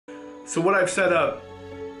So what I've set up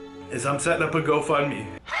is I'm setting up a GoFundMe.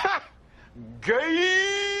 Ha!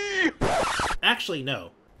 Gay! Actually,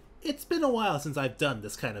 no. It's been a while since I've done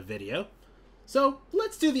this kind of video. So,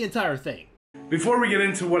 let's do the entire thing. Before we get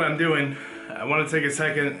into what I'm doing, I want to take a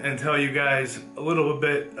second and tell you guys a little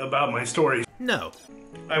bit about my story. No.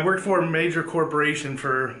 I worked for a major corporation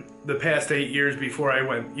for the past 8 years before I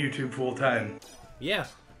went YouTube full time. Yeah,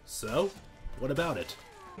 so, what about it?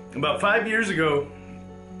 About 5 years ago,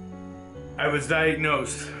 I was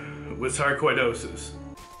diagnosed with sarcoidosis.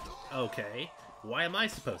 Okay, why am I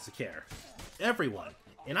supposed to care? Everyone,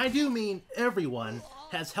 and I do mean everyone,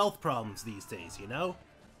 has health problems these days, you know?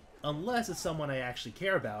 Unless it's someone I actually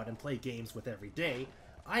care about and play games with every day,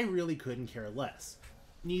 I really couldn't care less.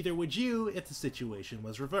 Neither would you if the situation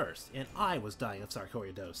was reversed, and I was dying of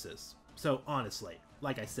sarcoidosis. So honestly,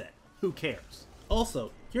 like I said, who cares?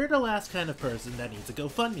 Also, you're the last kind of person that needs a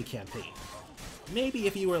GoFundMe campaign. Maybe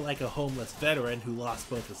if you were like a homeless veteran who lost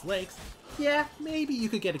both his legs, yeah, maybe you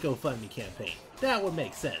could get a GoFundMe campaign. That would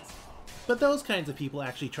make sense. But those kinds of people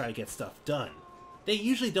actually try to get stuff done. They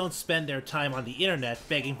usually don't spend their time on the internet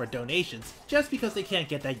begging for donations just because they can't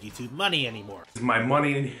get that YouTube money anymore. My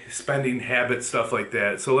money spending habits, stuff like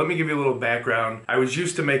that. So let me give you a little background. I was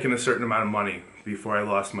used to making a certain amount of money before I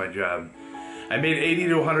lost my job. I made $80,000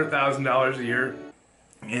 to $100,000 a year,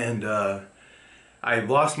 and I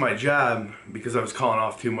lost my job because I was calling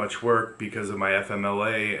off too much work because of my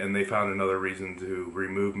FMLA, and they found another reason to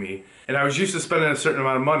remove me. And I was used to spending a certain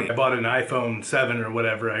amount of money. I bought an iPhone 7 or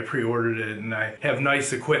whatever, I pre-ordered it, and I have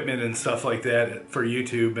nice equipment and stuff like that for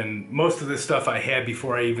YouTube, and most of this stuff I had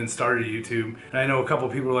before I even started YouTube. And I know a couple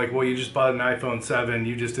people are like, well, you just bought an iPhone 7,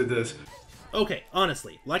 you just did this. Okay,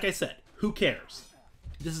 honestly, like I said, who cares?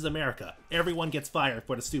 This is America. Everyone gets fired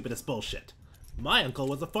for the stupidest bullshit. My uncle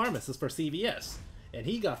was a pharmacist for CVS. And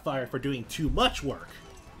he got fired for doing too much work.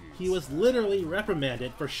 He was literally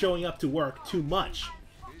reprimanded for showing up to work too much.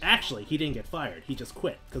 Actually, he didn't get fired, he just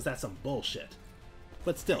quit, because that's some bullshit.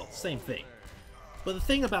 But still, same thing. But the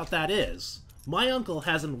thing about that is, my uncle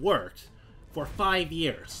hasn't worked for 5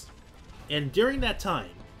 years. And during that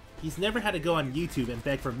time, he's never had to go on YouTube and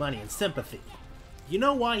beg for money and sympathy. You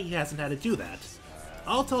know why he hasn't had to do that?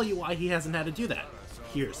 I'll tell you why he hasn't had to do that.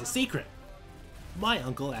 Here's the secret. My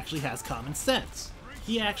uncle actually has common sense.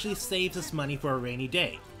 He actually saves his money for a rainy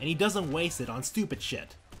day, and he doesn't waste it on stupid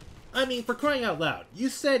shit. I mean, for crying out loud, you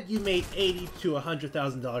said you made $80,000 to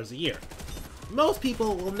 $100,000 a year. Most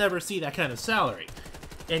people will never see that kind of salary,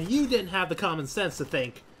 and you didn't have the common sense to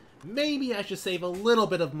think, maybe I should save a little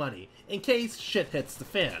bit of money in case shit hits the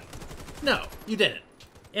fan. No, you didn't.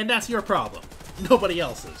 And that's your problem, nobody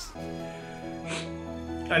else's.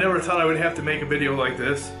 I never thought I would have to make a video like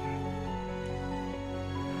this.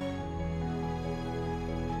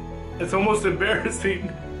 It's almost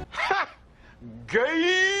embarrassing. Ha!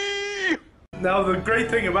 Gay! Now the great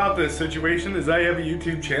thing about this situation is I have a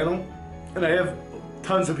YouTube channel, and I have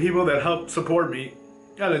tons of people that help support me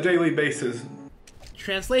on a daily basis.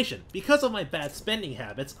 Translation: because of my bad spending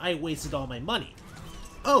habits, I wasted all my money.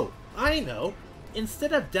 Oh, I know.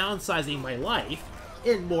 Instead of downsizing my life,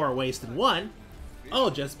 in more ways than one, I'll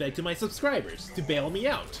just beg to my subscribers to bail me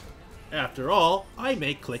out. After all, I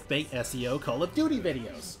make clickbait SEO Call of Duty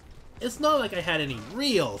videos. It's not like I had any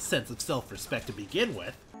real sense of self-respect to begin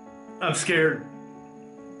with. I'm scared.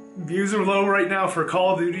 Views are low right now for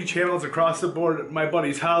Call of Duty channels across the board. My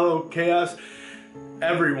buddies Hollow, Chaos,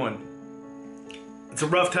 everyone. It's a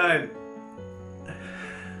rough time.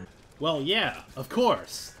 Well, yeah, of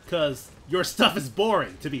course, because your stuff is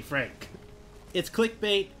boring, to be frank. It's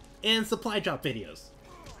clickbait and supply drop videos.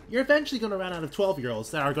 You're eventually going to run out of 12-year-olds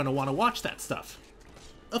that are going to want to watch that stuff.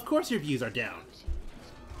 Of course your views are down.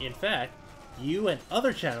 In fact, you and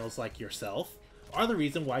other channels like yourself are the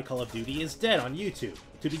reason why Call of Duty is dead on YouTube,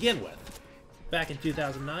 to begin with. Back in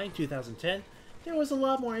 2009, 2010, there was a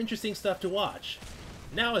lot more interesting stuff to watch.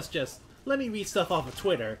 Now it's just, let me read stuff off of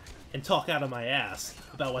Twitter and talk out of my ass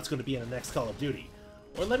about what's going to be in the next Call of Duty.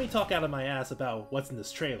 Or let me talk out of my ass about what's in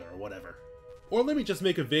this trailer or whatever. Or let me just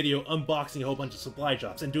make a video unboxing a whole bunch of supply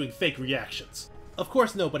drops and doing fake reactions. Of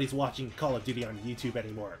course nobody's watching Call of Duty on YouTube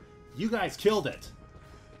anymore. You guys killed it.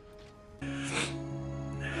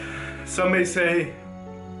 Some may say,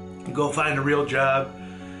 go find a real job,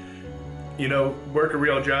 you know, work a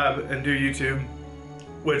real job and do YouTube,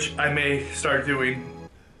 which I may start doing.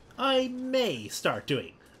 I may start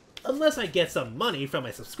doing. Unless I get some money from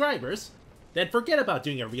my subscribers, then forget about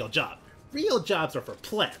doing a real job. Real jobs are for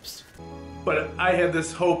plebs. But I had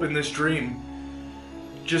this hope and this dream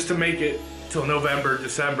just to make it till November,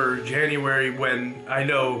 December, January, when I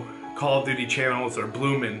know Call of Duty channels are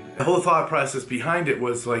blooming. The whole thought process behind it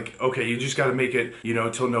was like, okay, you just got to make it, you know,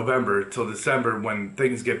 till November, till December when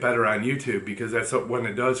things get better on YouTube, because that's when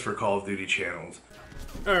it does for Call of Duty channels.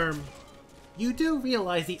 You do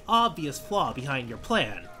realize the obvious flaw behind your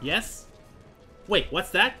plan, yes? Wait, what's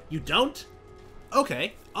that? You don't?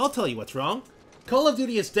 Okay, I'll tell you what's wrong. Call of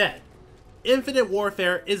Duty is dead. Infinite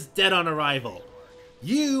Warfare is dead on arrival.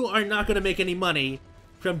 You are not going to make any money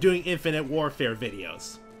from doing Infinite Warfare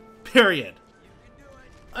videos. Period.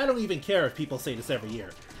 I don't even care if people say this every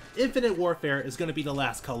year. Infinite Warfare is going to be the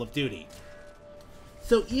last Call of Duty.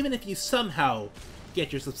 So even if you somehow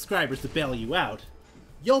get your subscribers to bail you out,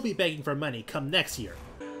 you'll be begging for money come next year.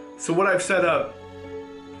 So what I've set up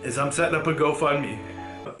is I'm setting up a GoFundMe.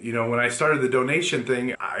 You know, when I started the donation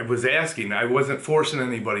thing, I was asking. I wasn't forcing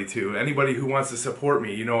anybody to. Anybody who wants to support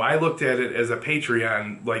me. You know, I looked at it as a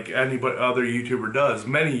Patreon like anybody other YouTuber does.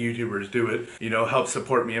 Many YouTubers do it. You know, help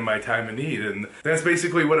support me in my time of need. And that's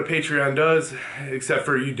basically what a Patreon does, except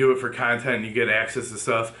for you do it for content and you get access to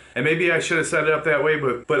stuff. And maybe I should have set it up that way,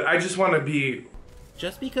 but I just want to be...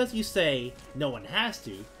 Just because you say no one has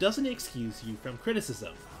to doesn't excuse you from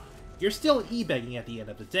criticism. You're still e-begging at the end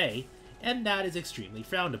of the day, and that is extremely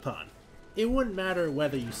frowned upon. It wouldn't matter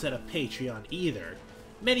whether you set up Patreon either.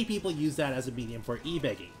 Many people use that as a medium for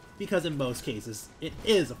e-begging, because in most cases, it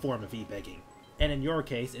is a form of e-begging. And in your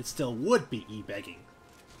case, it still would be e-begging.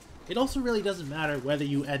 It also really doesn't matter whether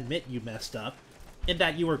you admit you messed up, and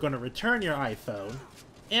that you were going to return your iPhone,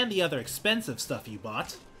 and the other expensive stuff you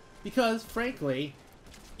bought, because, frankly,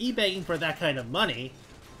 e-begging for that kind of money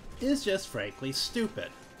is just frankly stupid,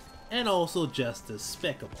 and also just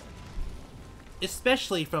despicable.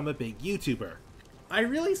 Especially from a big YouTuber. I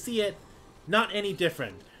really see it not any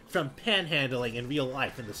different from panhandling in real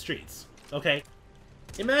life in the streets, okay?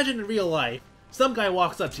 Imagine in real life, some guy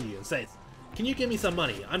walks up to you and says, "Can you give me some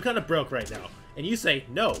money? I'm kind of broke right now." And you say,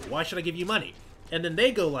 "No, why should I give you money?" And then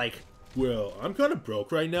they go like, "Well, I'm kind of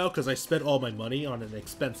broke right now because I spent all my money on an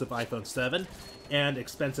expensive iPhone 7 and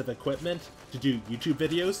expensive equipment to do YouTube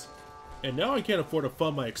videos. And now I can't afford to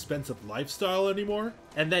fund my expensive lifestyle anymore."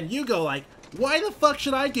 And then you go like, "Why the fuck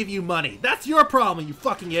should I give you money? That's your problem, you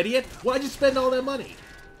fucking idiot! Why'd you spend all that money?"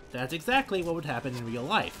 That's exactly what would happen in real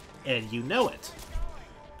life, and you know it.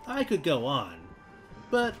 I could go on,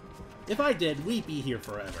 but if I did, we'd be here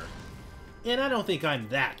forever. And I don't think I'm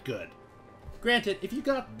that good. Granted, if you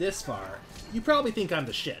got this far, you probably think I'm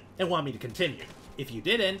the shit, and want me to continue. If you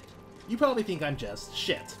didn't, you probably think I'm just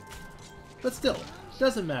shit. But still,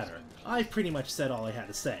 doesn't matter. I've pretty much said all I had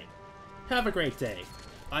to say. Have a great day.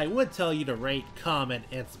 I would tell you to rate, comment,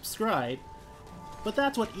 and subscribe, but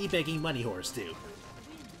that's what e-begging money whores do.